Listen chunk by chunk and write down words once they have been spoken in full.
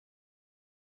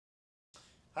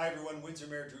Hi everyone, Windsor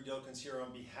Mayor Drew Dilkins here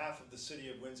on behalf of the City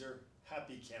of Windsor.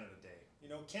 Happy Canada Day. You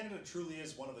know, Canada truly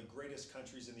is one of the greatest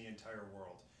countries in the entire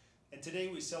world. And today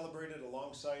we celebrate it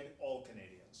alongside all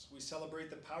Canadians. We celebrate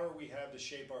the power we have to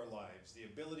shape our lives, the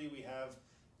ability we have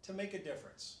to make a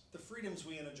difference, the freedoms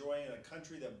we enjoy in a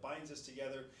country that binds us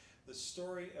together. The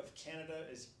story of Canada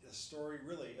is the story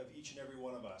really of each and every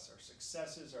one of us, our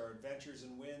successes, our adventures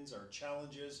and wins, our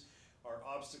challenges, our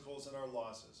obstacles and our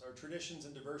losses, our traditions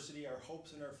and diversity, our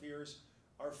hopes and our fears,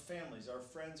 our families, our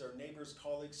friends, our neighbors,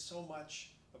 colleagues. So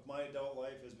much of my adult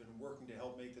life has been working to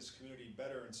help make this community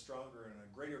better and stronger and a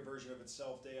greater version of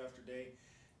itself day after day.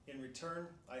 In return,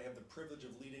 I have the privilege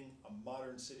of leading a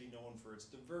modern city known for its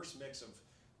diverse mix of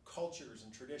cultures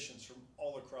and traditions from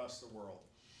all across the world.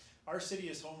 Our city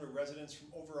is home to residents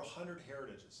from over 100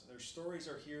 heritages, and their stories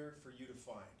are here for you to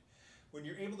find. When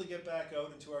you're able to get back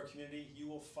out into our community, you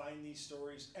will find these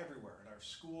stories everywhere, in our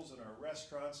schools, in our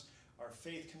restaurants, our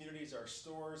faith communities, our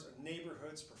stores, our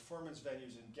neighborhoods, performance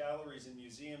venues, and galleries and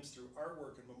museums, through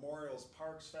artwork and memorials,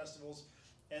 parks, festivals,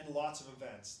 and lots of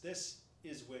events. This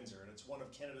is Windsor, and it's one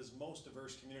of Canada's most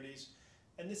diverse communities.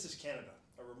 And this is Canada,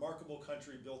 a remarkable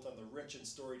country built on the rich and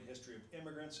storied history of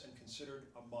immigrants and considered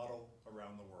a model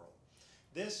around the world.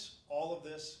 All of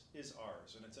this is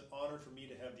ours, and it's an honor for me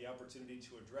to have the opportunity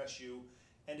to address you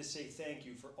and to say thank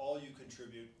you for all you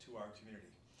contribute to our community.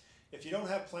 If you don't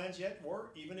have plans yet,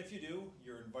 or even if you do,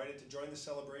 you're invited to join the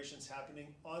celebrations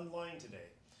happening online today.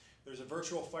 There's a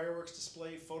virtual fireworks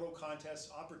display, photo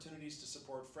contests, opportunities to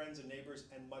support friends and neighbors,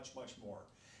 and much, much more.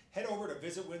 Head over to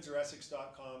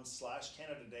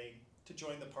visitwindsoressex.com/Canada Day to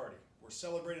join the party. We're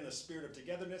celebrating the spirit of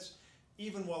togetherness,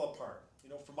 even while apart. You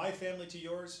know, from my family to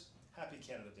yours, Happy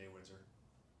Canada Day, Windsor.